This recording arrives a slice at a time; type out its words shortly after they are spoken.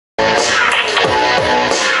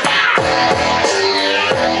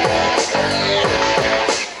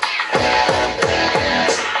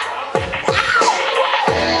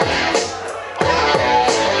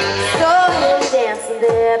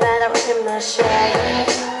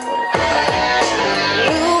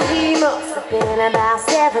about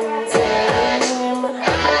 17.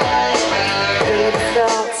 Baby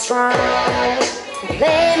felt strong,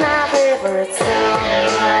 play my favorite song.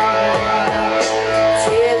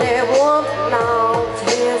 Till there won't long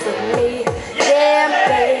tears of me, yeah,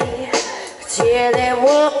 baby. Till there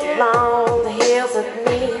won't long the hills of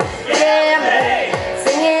me, yeah, baby.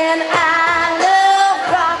 Singing I love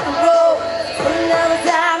rock and roll. Put another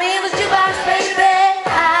time in the jukebox, baby.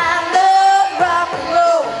 I love rock and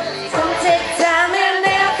roll. Come take time and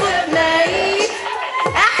dance with me.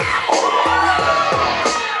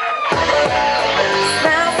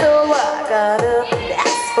 Smile, so I got up and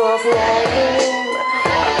asked for his name.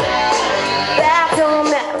 That don't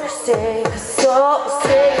matter, stay, 'cause so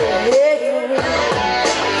stay here.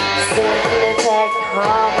 Simply take me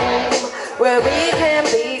home where we can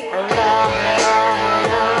be alone.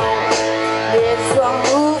 Next one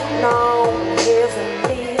moving on, here's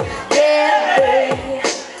me, yeah, baby.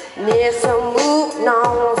 Next one moving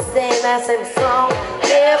on, sing that same song,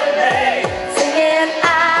 yeah, baby. Singing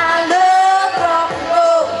I love rock and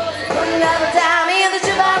roll. Put another dime in the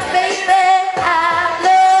jukebox, baby. I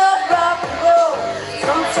love rock and roll.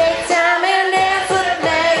 Come take time and dance with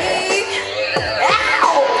me. Ow!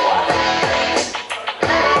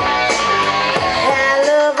 I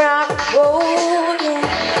love rock and roll, yeah,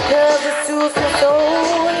 'cause it soothes my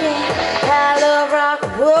soul, yeah. I love rock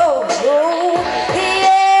and roll, yeah,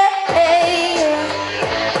 yeah.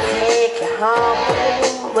 Take you home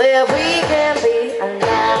where we can be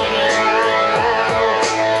alone.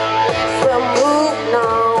 We're moving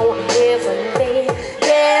on, here for me,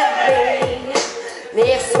 yeah, baby.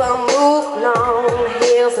 Next one moving on,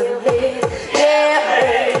 here for me, yeah,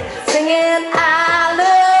 baby. Singing I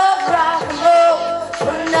love rock and roll.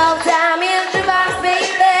 Put another time in the jukebox,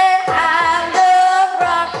 baby. I love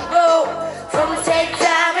rock and roll. Come take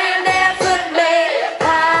time and dance with me. I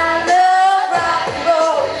love rock and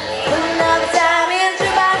roll. Put another time in the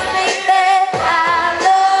jukebox, baby. I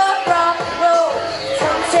love rock and roll.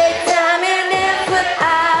 Come take time and dance with me.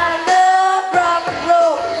 I love rock and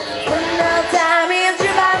roll. Put another time in the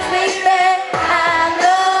jukebox, baby. I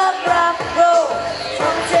love rock and roll.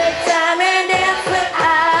 Come take time and dance with me.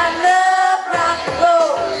 I love rock and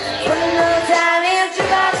roll. Put another time in the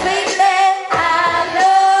jukebox, baby. I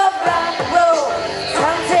love rock and roll.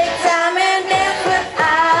 Come take time and dance with me. I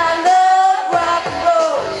love rock and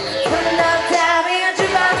roll. Put another time in the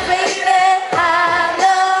jukebox, baby. I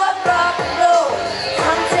love rock and roll.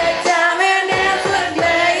 Come take time and dance with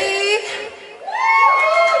me.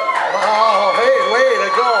 Oh, hey, way to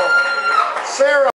go. SARA.